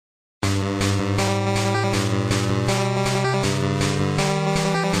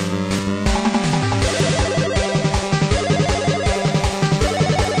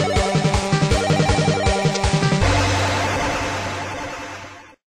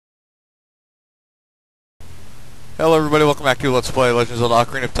Hello everybody, welcome back to Let's Play Legends of Zelda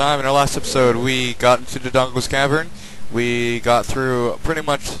Ocarina of Time. In our last episode, we got into Dodongo's cavern. We got through pretty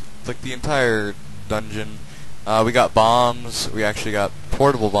much like the entire dungeon. We got bombs. We actually got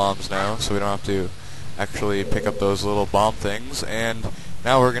portable bombs now, so we don't have to actually pick up those little bomb things. And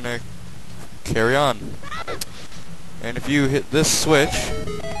now we're gonna carry on. And if you hit this switch,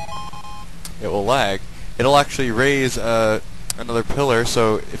 it will lag. It'll actually raise another pillar,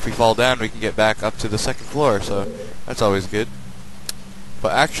 so if we fall down we can get back up to the second floor, so that's always good.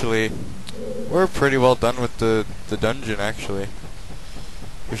 But actually, we're pretty well done with the dungeon, actually.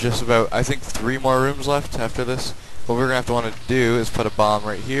 There's just about, I think, 3 more rooms left after this. What we're going to want to do is put a bomb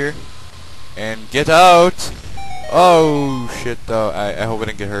right here, and get out! Oh, shit, though. I hope I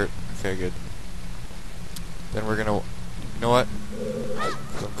didn't get hurt. Okay, good. Then we're going to, you know what?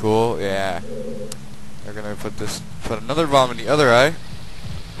 Some cool, yeah. We're gonna put another bomb in the other eye.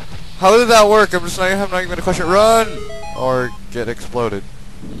 How did that work? I'm not even gonna question. Run or get exploded.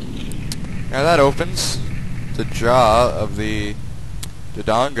 Now that opens the jaw of the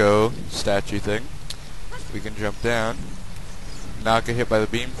Dodongo statue thing. We can jump down, not get hit by the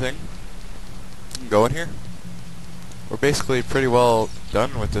beam thing. Go in here. We're basically pretty well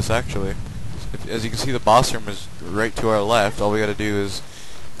done with this, actually. As you can see, the boss room is right to our left. All we gotta do is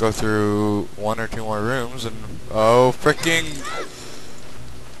go through 1 or 2 more rooms and oh fricking.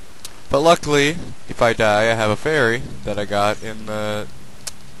 But luckily, if I die, I have a fairy that I got in the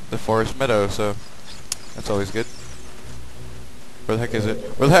forest meadow, so that's always good. Where the heck is it?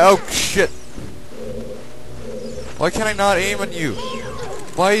 Where the heck? Oh shit! Why can I not aim on you?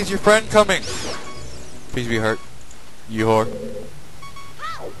 Why is your friend coming? Please be hurt, you whore.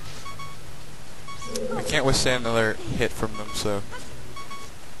 I can't withstand another hit from them, so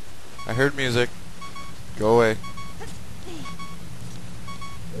I heard music. Go away.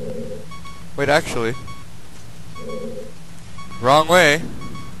 Wait, actually. Wrong way.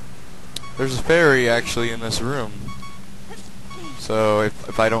 There's a fairy actually in this room. So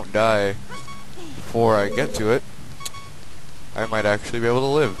if I don't die before I get to it, I might actually be able to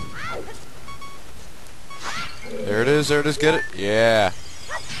live. There it is, get it? Yeah.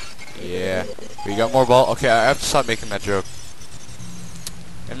 Yeah. We got more ball. Okay, I have to stop making that joke.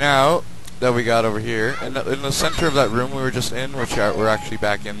 And now that we got over here, and in the center of that room we were just in, which we're actually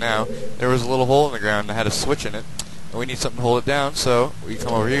back in now, there was a little hole in the ground that had a switch in it, and we need something to hold it down, so we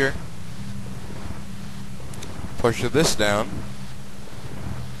come over here, push this down,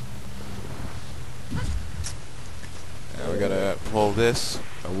 now we gotta pull this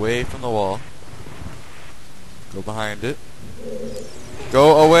away from the wall, go behind it,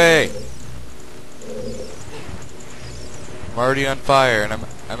 go away! I'm already on fire, and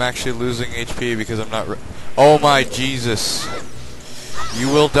I'm actually losing HP because I'm not. Oh my Jesus! You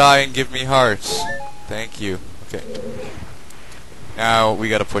will die and give me hearts. Thank you. Okay. Now we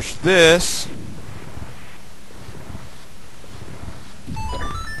gotta push this,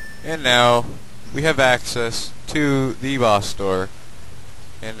 and now we have access to the boss door.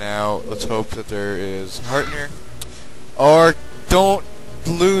 And now let's hope that there is a heart in here, or don't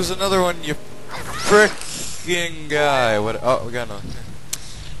lose another one, you frick. Guy. What? Oh, we got another.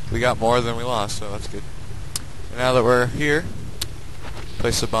 We got more than we lost, so that's good. And now that we're here,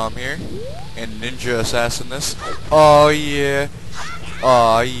 place a bomb here and ninja assassin this. Oh yeah.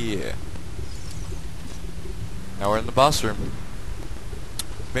 Oh yeah. Now we're in the boss room.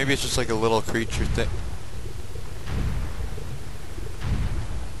 Maybe it's just like a little creature thing.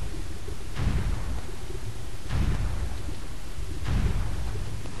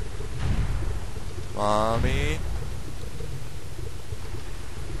 Mommy.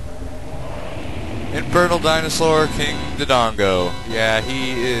 Infernal Dinosaur King Dodongo. Yeah,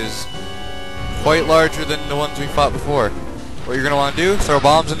 he is quite larger than the ones we fought before. What you're going to want to do, throw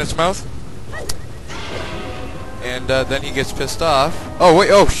bombs in its mouth. And then he gets pissed off. Oh, wait,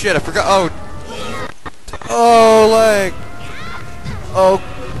 oh shit, I forgot. Oh, lag. Oh,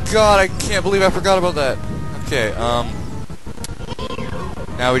 God, I can't believe I forgot about that. Okay,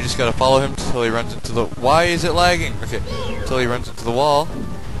 now we just gotta follow him until he runs into the... Why is it lagging? Okay, until he runs into the wall.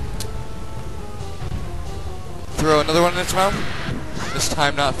 Throw another one in its mouth. This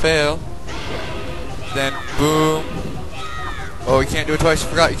time not fail. Then, boom. Oh, you can't do it twice. I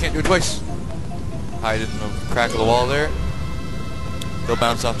forgot, you can't do it twice. Hide in the crack of the wall there. He'll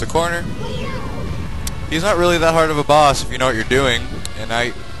bounce off the corner. He's not really that hard of a boss if you know what you're doing. And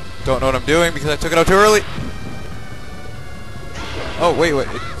I don't know what I'm doing because I took it out too early. Oh, wait, it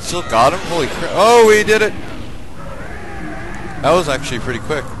still got him? Holy crap. Oh, we did it! That was actually pretty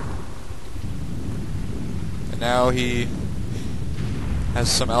quick. And now he has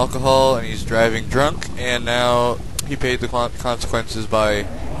some alcohol and he's driving drunk, and now he paid the consequences by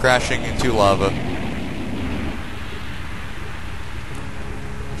crashing into lava.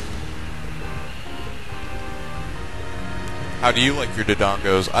 How do you like your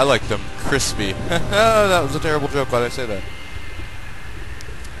Dodongos? I like them crispy. That was a terrible joke, why did I say that?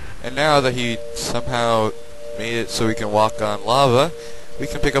 And now that he somehow made it so we can walk on lava, we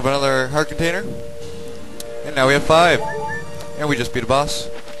can pick up another heart container. And now we have 5. And we just beat a boss.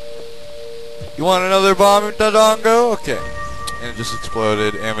 You want another bomb in Dodongo? Okay. And it just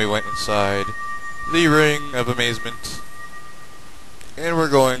exploded, and we went inside the Ring of Amazement. And we're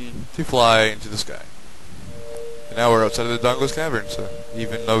going to fly into the sky. And now we're outside of the Dodongo's cavern, so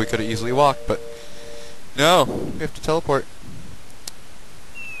even though we could have easily walked, but no, we have to teleport.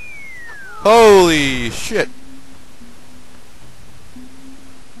 Holy shit!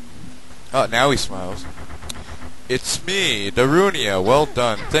 Oh, now he smiles. It's me, Darunia. Well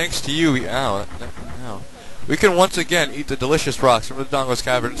done. Thanks to you, ow. We can once again eat the delicious rocks from the Dodongo's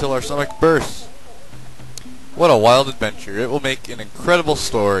cavern until our stomach bursts. What a wild adventure. It will make an incredible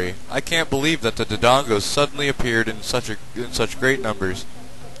story. I can't believe that the Dodongos suddenly appeared in such great numbers.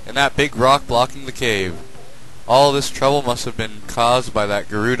 And that big rock blocking the cave. All this trouble must have been caused by that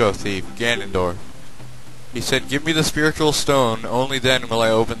Gerudo thief, Ganondorf. He said, "Give me the spiritual stone, only then will I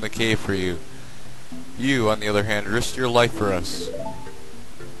open the cave for you." You, on the other hand, risked your life for us.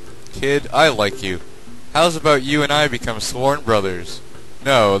 Kid, I like you. How's about you and I become sworn brothers?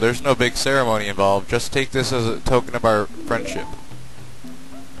 No, there's no big ceremony involved. Just take this as a token of our friendship.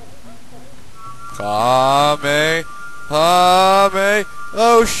 Kame! Kame!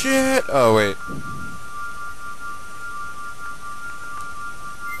 Oh shit! Oh wait.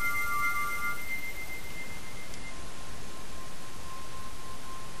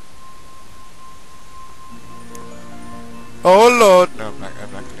 Oh lord! No, I'm not gonna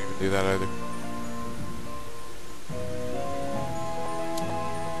even do that either.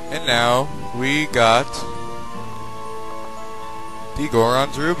 And now, we got the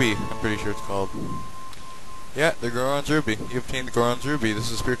Goron's Ruby, I'm pretty sure it's called. Yeah, the Goron's Ruby. You obtained the Goron's Ruby. This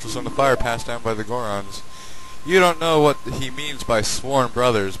is a spiritual stone of fire passed down by the Gorons. You don't know what he means by sworn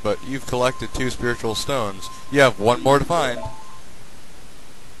brothers, but you've collected 2 spiritual stones. You have 1 more to find.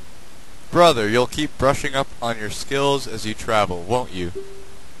 Brother, you'll keep brushing up on your skills as you travel, won't you?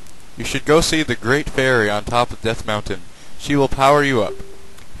 You should go see the Great Fairy on top of Death Mountain. She will power you up.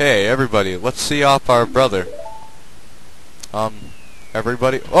 Hey, everybody, let's see off our brother.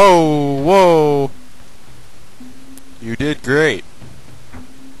 Everybody? Oh, whoa! You did great.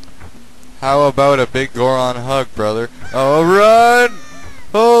 How about a big Goron hug, brother? Oh, run!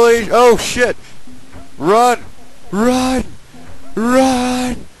 Holy, oh shit! Run! Run!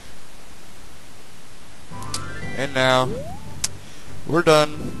 Run! And now, we're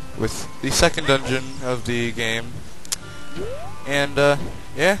done with the second dungeon of the game. And,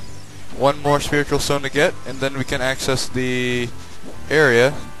 yeah, 1 more spiritual stone to get, and then we can access the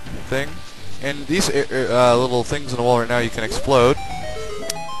area thing. And these little things in the wall right now you can explode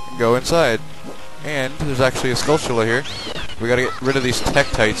and go inside. And there's actually a Skulltula here. We gotta get rid of these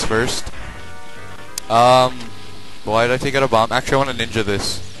Tektites first. Why did I take out a bomb? Actually, I want to ninja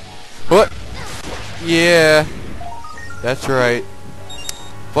this. What? Yeah, that's right.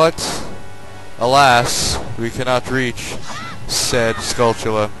 But, alas, we cannot reach said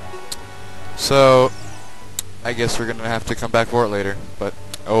Skulltula. So, I guess we're gonna have to come back for it later, but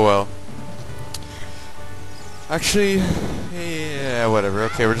oh well. Actually, yeah, whatever.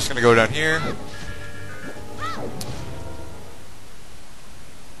 Okay, we're just gonna go down here.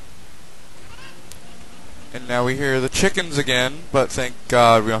 And now we hear the chickens again, but thank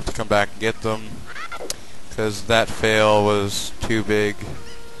God we don't have to come back and get them, because that fail was too big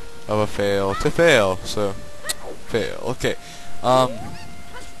of a fail to fail, so fail. Okay.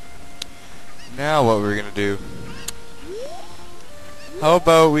 Now what we're gonna do? How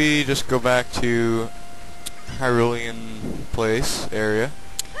about we just go back to Hylian place area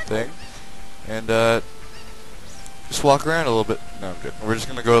thing and just walk around a little bit. No, I'm good. We're just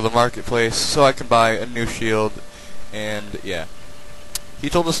gonna go to the marketplace so I can buy a new shield. And yeah, he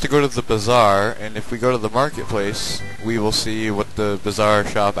told us to go to the bazaar, and if we go to the marketplace, we will see what the bazaar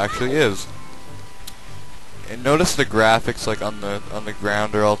shop actually is. And notice the graphics, like on the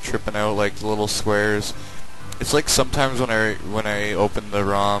ground, are all tripping out like the little squares. It's like sometimes when I open the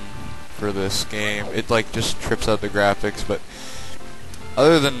ROM for this game, it like just trips out the graphics. But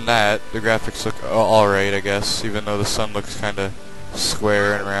other than that, the graphics look alright, I guess. Even though the sun looks kind of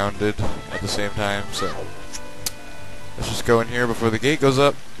square and rounded at the same time. So let's just go in here before the gate goes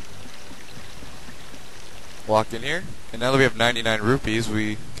up. Walk in here, and now that we have 99 rupees,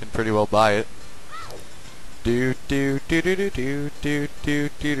 we can pretty well buy it. Do do do do do do do do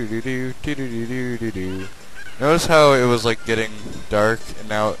do do do do do do do. Notice how it was like getting dark, and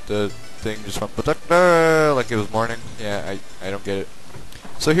now the thing just went like it was morning. Yeah, I don't get it.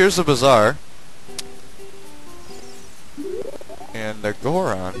 So here's the bazaar, and the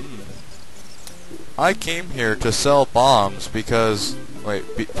Goron. I came here to sell bombs because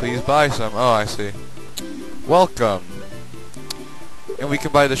please buy some. Oh, I see. Welcome. And we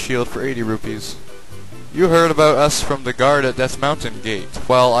can buy the shield for 80 rupees. You heard about us from the guard at Death Mountain Gate.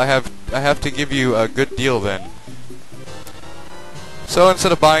 Well, I have to give you a good deal then. So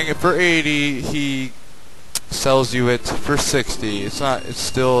instead of buying it for 80, he sells you it for 60. It's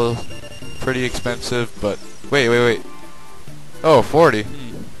still pretty expensive, but wait. Oh, 40.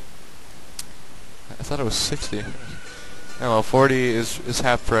 I thought it was 60. Oh well, 40 is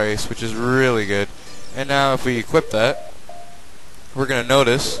half price, which is really good. And now if we equip that, we're gonna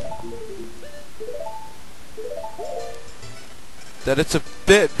notice that it's a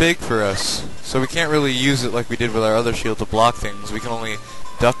bit big for us, so we can't really use it like we did with our other shield to block things. We can only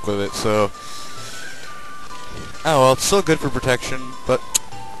duck with it, so oh well, it's still good for protection, but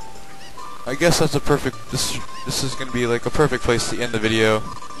I guess that's a perfect, this is gonna be like a perfect place to end the video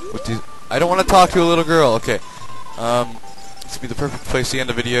with these. I don't want to talk to a little girl. Okay, this would be the perfect place to end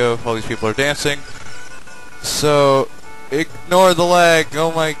the video. All these people are dancing, so ignore the lag.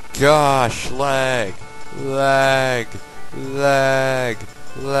 Oh my gosh, lag.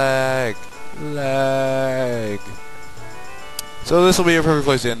 So this will be a perfect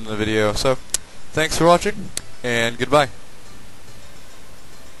place to end the video. So thanks for watching, and goodbye.